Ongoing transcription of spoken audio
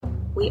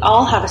We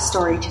all have a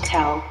story to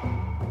tell.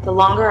 The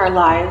longer our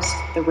lives,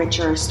 the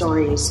richer our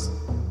stories.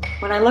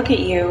 When I look at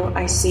you,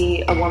 I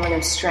see a woman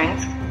of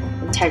strength,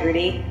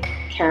 integrity,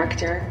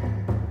 character.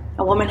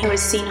 A woman who has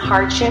seen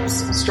hardships,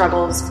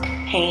 struggles,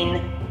 pain,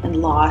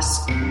 and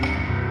loss.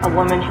 A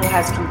woman who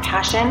has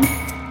compassion,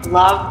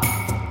 love,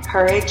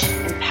 courage,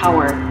 and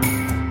power.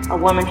 A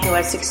woman who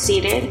has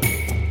succeeded,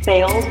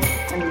 failed,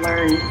 and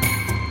learned.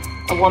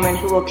 A woman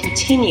who will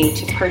continue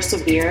to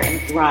persevere and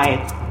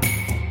thrive.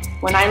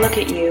 When I look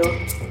at you,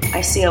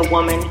 I see a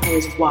woman who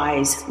is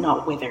wise,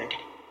 not withered.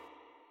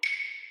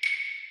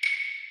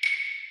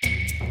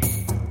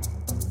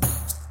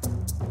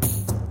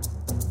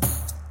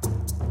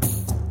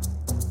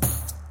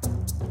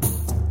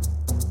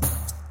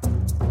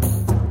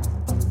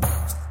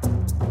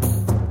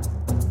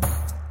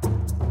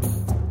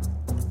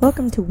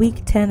 Welcome to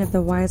Week 10 of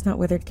the Wise Not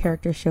Withered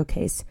Character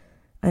Showcase.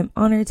 I'm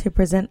honored to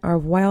present our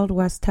Wild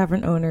West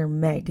Tavern owner,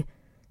 Meg.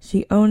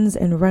 She owns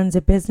and runs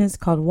a business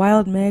called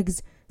Wild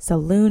Meg's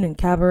Saloon and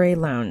Cabaret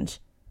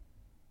Lounge.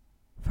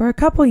 For a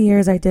couple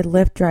years, I did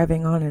Lyft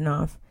driving on and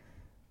off.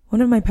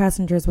 One of my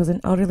passengers was an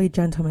elderly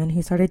gentleman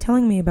who started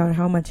telling me about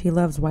how much he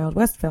loves Wild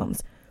West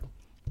films.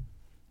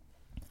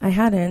 I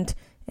hadn't,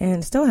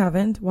 and still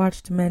haven't,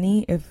 watched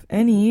many, if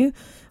any,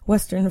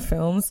 Western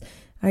films.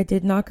 I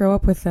did not grow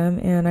up with them,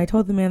 and I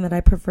told the man that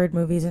I preferred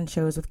movies and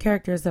shows with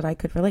characters that I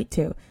could relate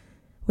to.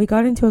 We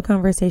got into a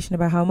conversation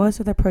about how most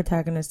of the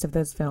protagonists of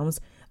those films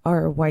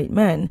are white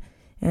men,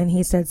 and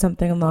he said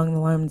something along the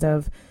lines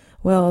of,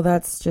 well,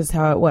 that's just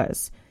how it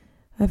was.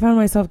 I found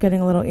myself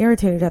getting a little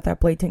irritated at that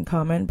blatant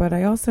comment, but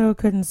I also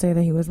couldn't say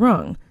that he was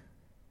wrong.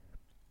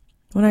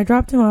 When I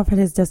dropped him off at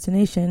his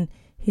destination,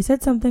 he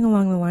said something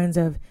along the lines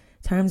of,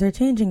 times are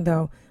changing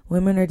though,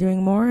 women are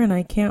doing more, and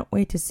I can't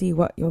wait to see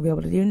what you'll be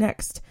able to do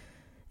next.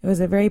 It was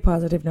a very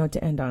positive note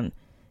to end on,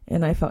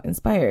 and I felt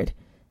inspired.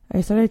 I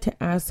started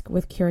to ask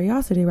with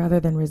curiosity rather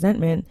than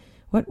resentment,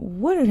 what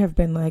would it have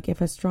been like if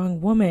a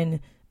strong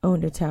woman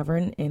owned a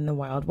tavern in the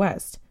Wild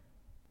West?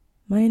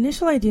 My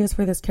initial ideas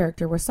for this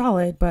character were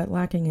solid, but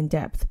lacking in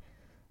depth.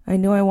 I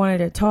knew I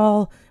wanted a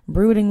tall,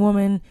 brooding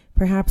woman,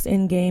 perhaps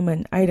in-game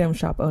an item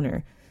shop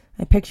owner.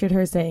 I pictured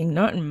her saying,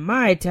 not in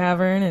my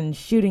tavern, and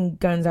shooting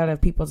guns out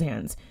of people's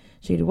hands.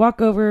 She'd walk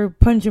over,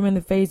 punch him in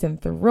the face,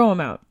 and throw him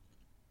out.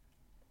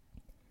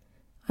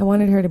 I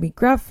wanted her to be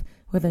gruff,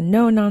 with a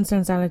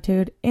no-nonsense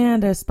attitude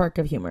and a spark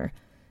of humor.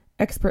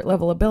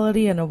 Expert-level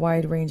ability in a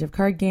wide range of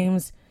card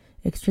games,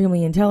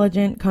 extremely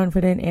intelligent,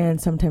 confident,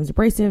 and sometimes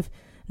abrasive,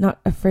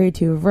 not afraid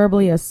to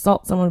verbally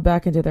assault someone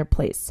back into their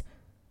place.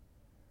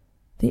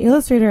 The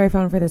illustrator I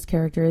found for this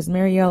character is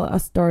Mariel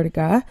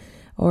Astorga,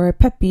 or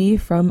Pepi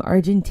from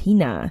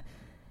Argentina.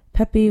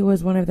 Pepi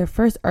was one of the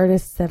first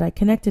artists that I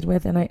connected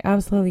with, and I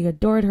absolutely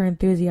adored her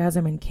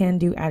enthusiasm and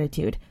can-do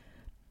attitude.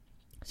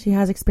 She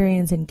has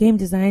experience in game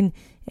design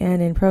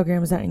and in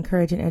programs that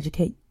encourage and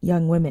educate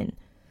young women.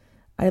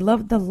 I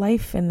loved the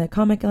life and the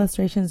comic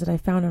illustrations that I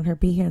found on her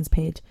Behance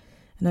page,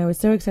 and I was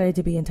so excited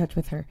to be in touch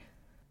with her.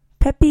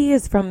 Pepi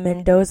is from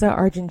Mendoza,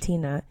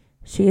 Argentina.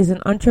 She is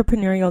an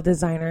entrepreneurial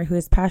designer who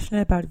is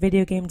passionate about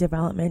video game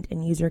development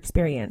and user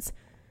experience.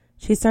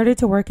 She started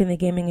to work in the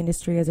gaming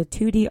industry as a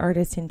 2D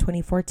artist in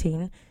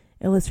 2014,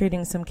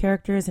 illustrating some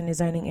characters and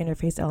designing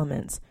interface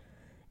elements.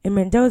 In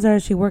Mendoza,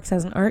 she works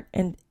as an art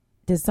and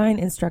design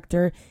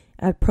instructor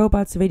at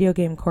Probot's video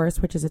game course,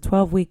 which is a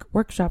 12-week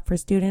workshop for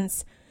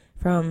students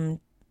from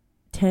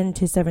 10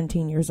 to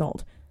 17 years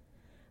old.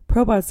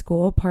 Probot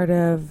School, part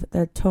of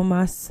the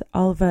Thomas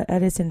Alva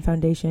Edison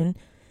Foundation,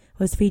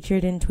 was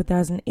featured in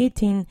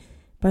 2018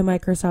 by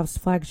Microsoft's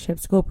flagship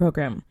school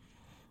program.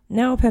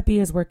 Now Pepi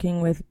is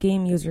working with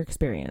game user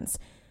experience.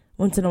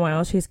 Once in a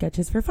while, she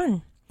sketches for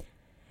fun.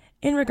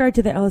 In regard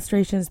to the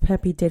illustrations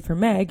Pepi did for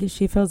Meg,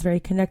 she feels very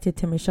connected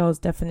to Michelle's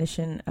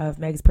definition of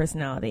Meg's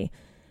personality.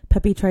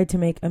 Pepi tried to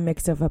make a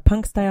mix of a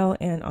punk style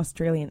and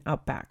Australian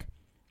outback.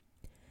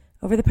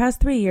 Over the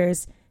past 3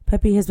 years,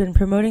 Pepi has been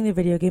promoting the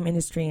video game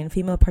industry and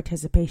female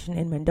participation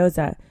in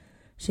Mendoza.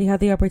 She had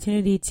the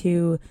opportunity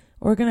to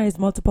organize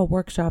multiple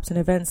workshops and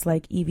events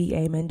like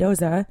EVA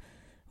Mendoza,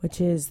 which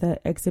is the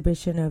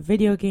exhibition of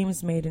video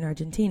games made in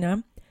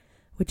Argentina,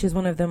 which is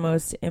one of the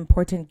most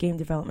important game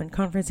development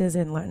conferences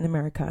in Latin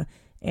America,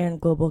 and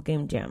Global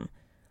Game Jam.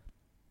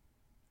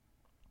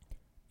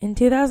 In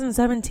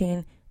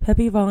 2017,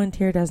 Pepi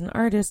volunteered as an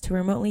artist to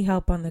remotely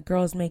help on the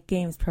Girls Make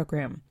Games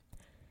program.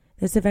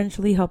 This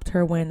eventually helped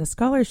her win a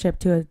scholarship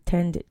to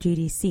attend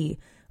GDC,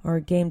 or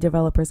Game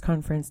Developers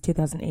Conference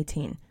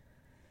 2018.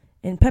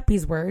 In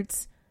Pepi's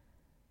words,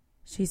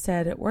 she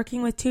said,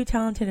 working with two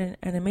talented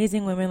and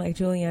amazing women like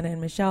Juliana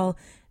and Michelle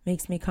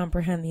makes me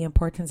comprehend the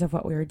importance of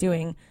what we are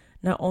doing.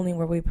 Not only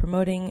were we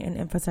promoting and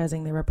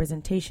emphasizing the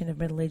representation of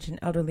middle-aged and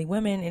elderly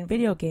women in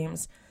video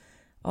games,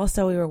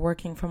 also we were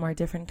working from our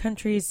different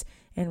countries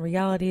and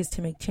realities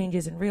to make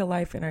changes in real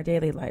life in our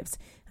daily lives.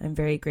 I'm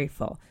very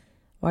grateful.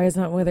 Wise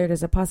Not Withered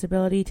is a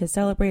possibility to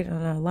celebrate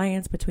an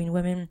alliance between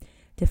women,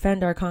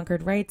 defend our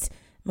conquered rights,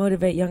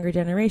 motivate younger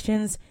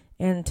generations,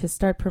 and to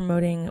start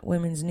promoting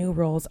women's new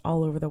roles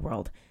all over the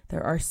world.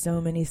 There are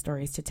so many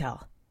stories to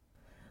tell.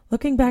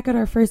 Looking back at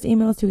our first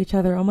emails to each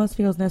other almost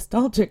feels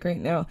nostalgic right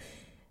now.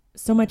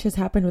 So much has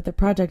happened with the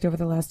project over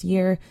the last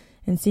year,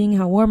 and seeing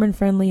how warm and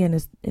friendly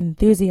and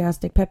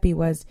enthusiastic Peppy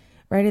was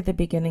right at the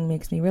beginning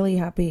makes me really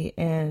happy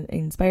and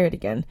inspired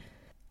again.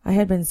 I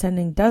had been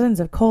sending dozens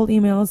of cold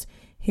emails,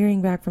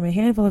 hearing back from a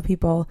handful of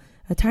people.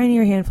 A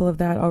tinier handful of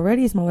that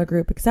already smaller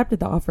group accepted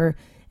the offer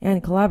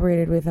and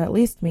collaborated with at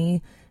least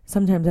me,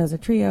 sometimes as a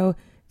trio,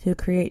 to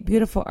create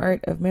beautiful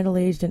art of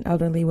middle-aged and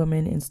elderly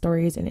women in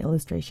stories and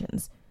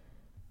illustrations.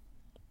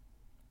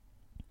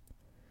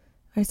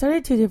 I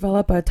started to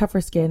develop a tougher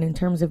skin in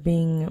terms of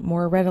being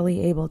more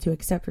readily able to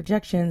accept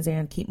rejections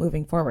and keep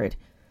moving forward.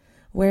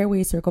 Where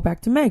we circle back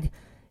to Meg.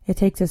 It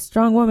takes a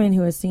strong woman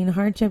who has seen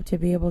hardship to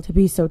be able to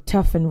be so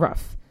tough and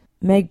rough.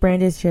 Meg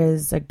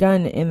brandishes a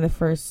gun in the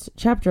first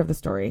chapter of the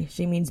story.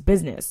 She means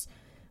business.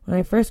 When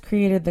I first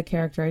created the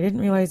character, I didn't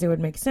realize it would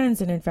make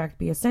sense and in fact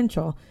be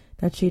essential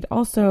that she'd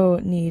also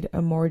need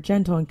a more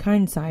gentle and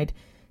kind side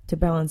to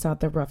balance out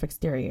the rough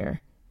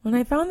exterior. When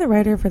I found the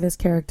writer for this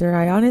character,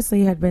 I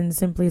honestly had been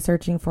simply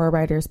searching for a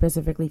writer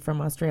specifically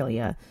from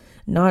Australia.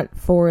 Not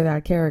for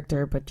that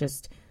character, but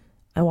just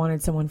I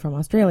wanted someone from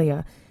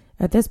Australia.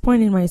 At this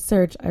point in my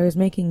search, I was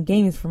making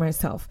games for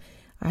myself.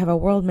 I have a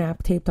world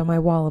map taped on my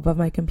wall above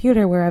my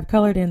computer where I've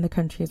colored in the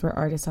countries where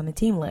artists on the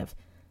team live.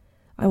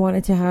 I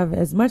wanted to have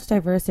as much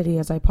diversity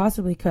as I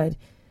possibly could,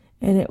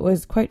 and it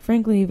was quite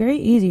frankly very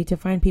easy to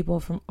find people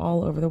from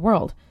all over the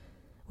world.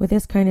 With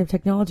this kind of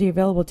technology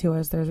available to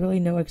us, there's really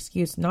no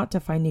excuse not to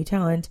find new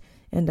talent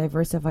and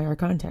diversify our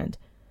content.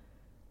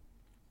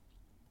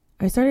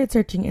 I started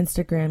searching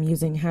Instagram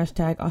using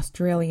hashtag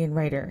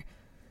 #AustralianWriter.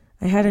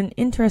 I had an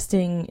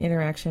interesting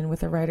interaction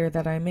with a writer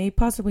that I may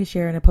possibly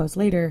share in a post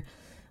later,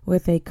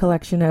 with a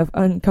collection of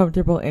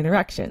uncomfortable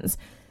interactions.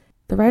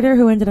 The writer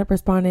who ended up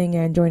responding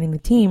and joining the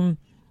team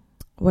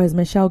was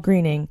Michelle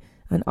Greening,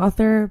 an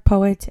author,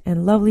 poet,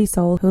 and lovely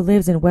soul who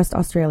lives in West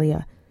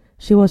Australia.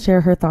 She will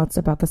share her thoughts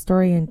about the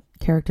story and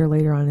character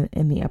later on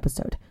in the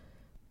episode.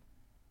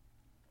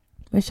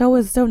 Michelle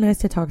was so nice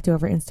to talk to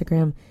over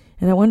Instagram,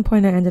 and at one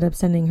point I ended up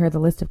sending her the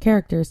list of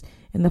characters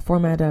in the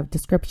format of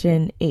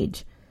description,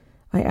 age.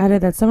 I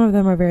added that some of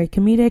them are very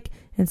comedic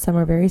and some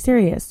are very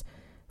serious.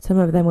 Some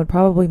of them would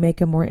probably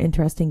make a more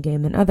interesting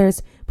game than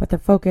others, but the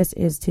focus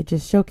is to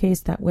just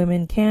showcase that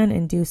women can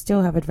and do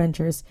still have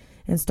adventures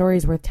and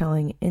stories worth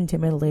telling into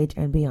middle age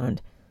and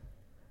beyond.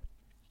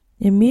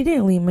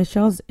 Immediately,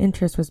 Michelle's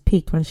interest was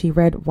piqued when she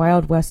read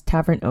Wild West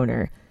Tavern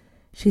Owner.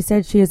 She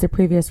said she is a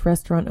previous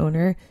restaurant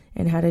owner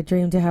and had a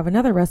dream to have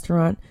another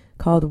restaurant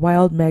called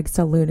Wild Meg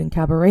Saloon and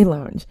Cabaret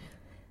Lounge.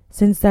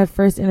 Since that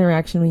first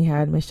interaction we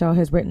had, Michelle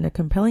has written a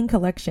compelling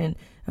collection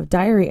of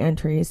diary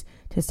entries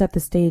to set the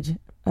stage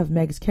of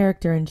Meg's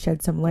character and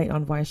shed some light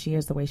on why she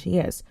is the way she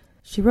is.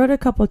 She wrote a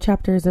couple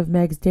chapters of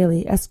Meg's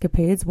daily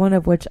escapades, one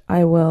of which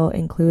I will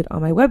include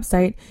on my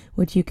website,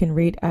 which you can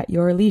read at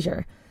your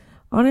leisure.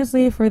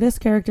 Honestly, for this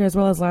character as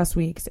well as last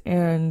week's,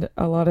 and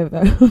a lot of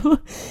them,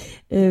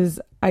 is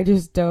I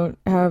just don't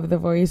have the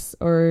voice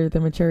or the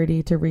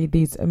maturity to read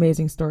these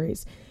amazing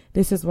stories.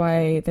 This is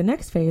why the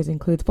next phase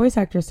includes voice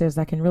actresses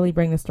that can really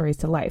bring the stories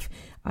to life.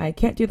 I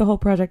can't do the whole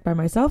project by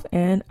myself,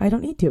 and I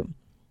don't need to.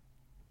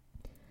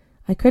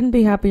 I couldn't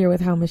be happier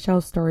with how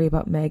Michelle's story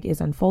about Meg is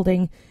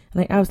unfolding,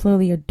 and I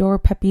absolutely adore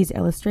Peppy's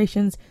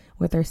illustrations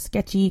with their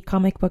sketchy,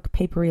 comic book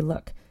papery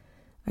look.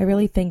 I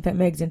really think that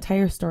Meg's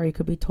entire story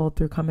could be told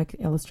through comic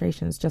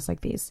illustrations just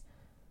like these.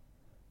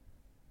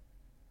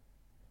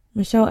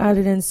 Michelle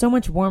added in so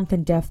much warmth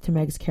and depth to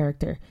Meg's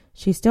character.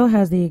 She still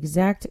has the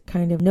exact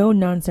kind of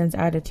no-nonsense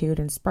attitude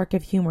and spark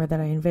of humor that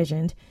I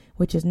envisioned,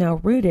 which is now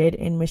rooted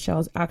in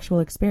Michelle's actual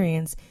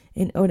experience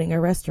in owning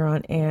a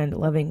restaurant and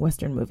loving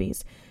Western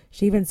movies.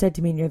 She even said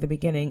to me near the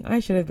beginning, I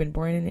should have been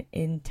born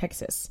in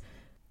Texas.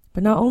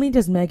 But not only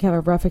does Meg have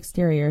a rough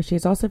exterior, she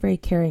is also very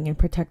caring and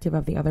protective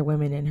of the other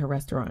women in her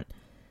restaurant.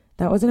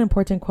 That was an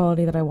important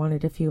quality that I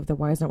wanted a few of the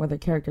Wise Not Weather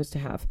characters to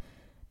have.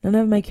 None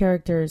of my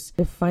characters'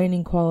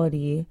 defining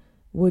quality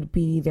would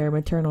be their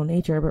maternal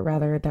nature, but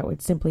rather that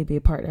would simply be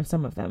a part of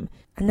some of them.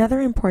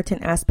 Another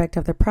important aspect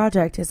of the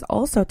project is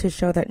also to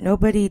show that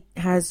nobody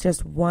has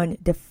just one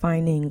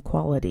defining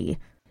quality.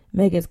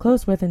 Meg is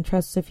close with and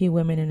trusts a few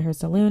women in her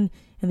saloon,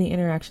 and the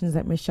interactions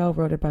that Michelle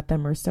wrote about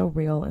them are so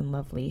real and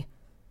lovely.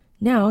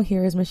 Now,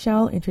 here is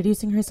Michelle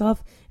introducing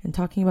herself and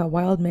talking about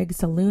Wild Meg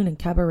Saloon and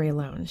Cabaret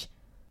Lounge.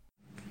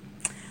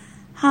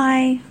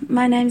 Hi,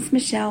 my name's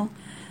Michelle.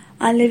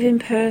 I live in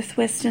Perth,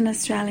 Western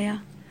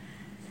Australia.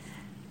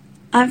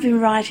 I've been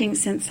writing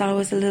since I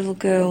was a little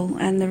girl,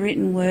 and the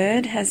written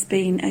word has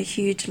been a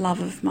huge love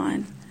of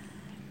mine.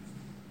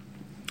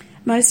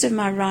 Most of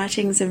my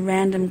writings are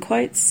random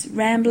quotes,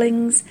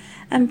 ramblings,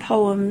 and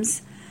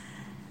poems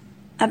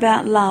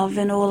about love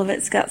in all of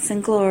its guts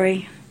and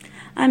glory.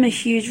 I'm a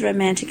huge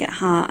romantic at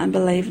heart and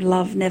believe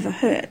love never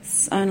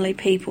hurts, only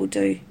people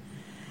do.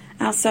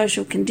 Our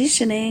social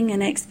conditioning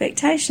and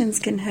expectations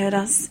can hurt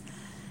us,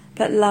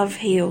 but love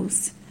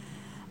heals.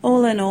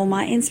 All in all,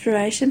 my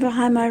inspiration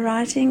behind my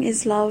writing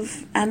is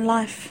love and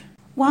life.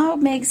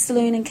 Wild Meg's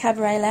Saloon and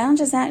Cabaret Lounge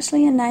is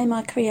actually a name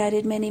I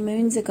created many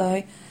moons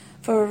ago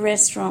for a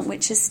restaurant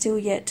which is still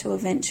yet to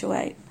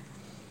eventuate.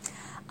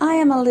 I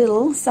am a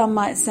little, some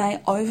might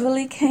say,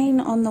 overly keen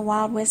on the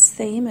Wild West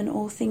theme and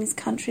all things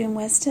country and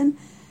western.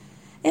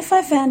 If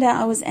I found out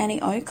I was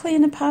Annie Oakley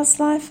in a past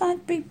life,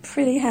 I'd be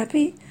pretty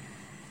happy.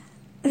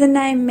 The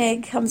name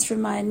Meg comes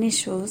from my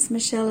initials,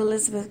 Michelle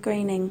Elizabeth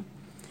Greening.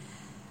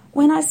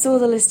 When I saw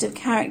the list of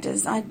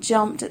characters, I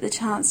jumped at the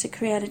chance to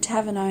create a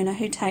tavern owner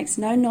who takes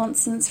no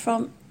nonsense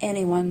from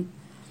anyone.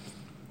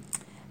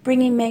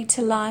 Bringing Meg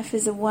to life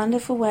is a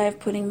wonderful way of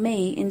putting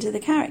me into the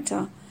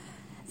character,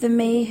 the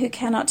me who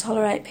cannot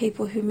tolerate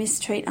people who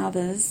mistreat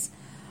others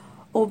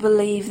or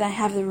believe they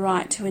have the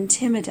right to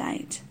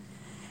intimidate.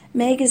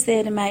 Meg is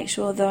there to make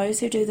sure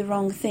those who do the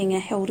wrong thing are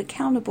held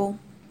accountable.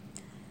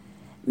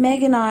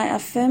 Meg and I are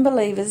firm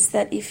believers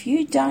that if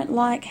you don't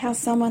like how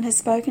someone has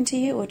spoken to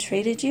you or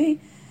treated you,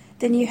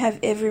 then you have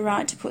every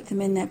right to put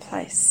them in their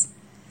place.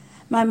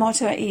 My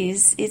motto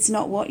is, it's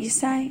not what you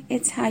say,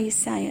 it's how you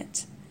say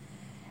it.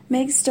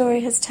 Meg's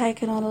story has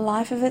taken on a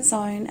life of its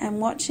own, and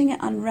watching it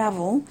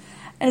unravel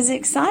is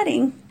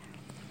exciting.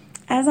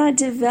 As I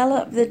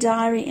develop the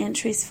diary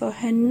entries for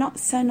her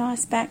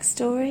not-so-nice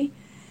backstory,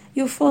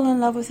 you'll fall in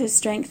love with her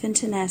strength and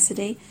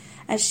tenacity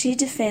as she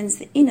defends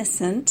the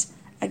innocent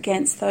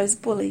against those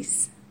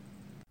bullies.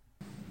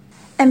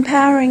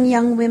 Empowering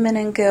young women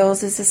and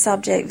girls is a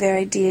subject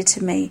very dear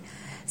to me,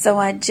 so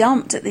I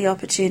jumped at the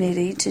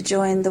opportunity to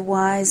join the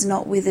Wise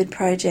Not Withered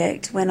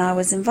project when I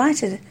was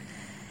invited.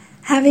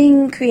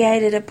 Having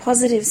created a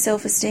positive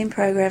self-esteem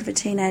program for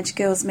teenage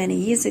girls many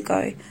years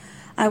ago,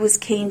 I was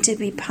keen to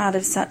be part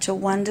of such a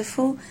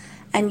wonderful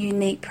and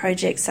unique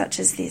project such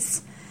as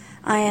this.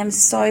 I am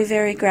so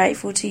very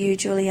grateful to you,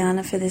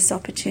 Juliana, for this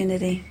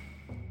opportunity.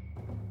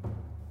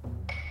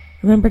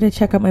 Remember to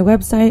check out my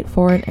website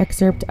for an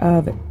excerpt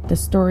of the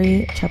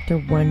story, Chapter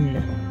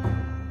 1.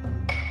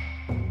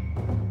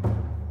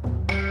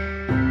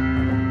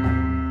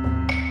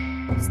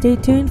 Stay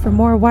tuned for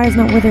more Wise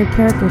Not Withered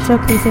character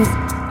showcases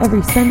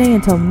every Sunday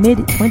until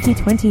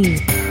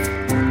mid-2020.